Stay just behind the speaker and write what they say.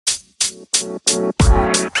Hello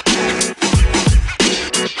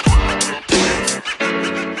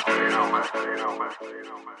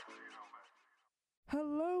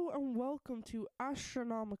and welcome to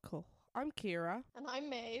Astronomical. I'm Kira. And I'm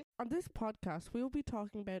Maeve. On this podcast, we will be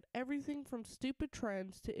talking about everything from stupid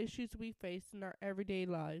trends to issues we face in our everyday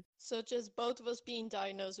lives. Such as both of us being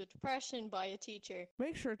diagnosed with depression by a teacher.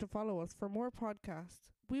 Make sure to follow us for more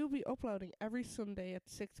podcasts. We will be uploading every Sunday at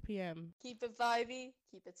 6 p.m. Keep it vibey,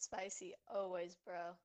 keep it spicy, always, bro.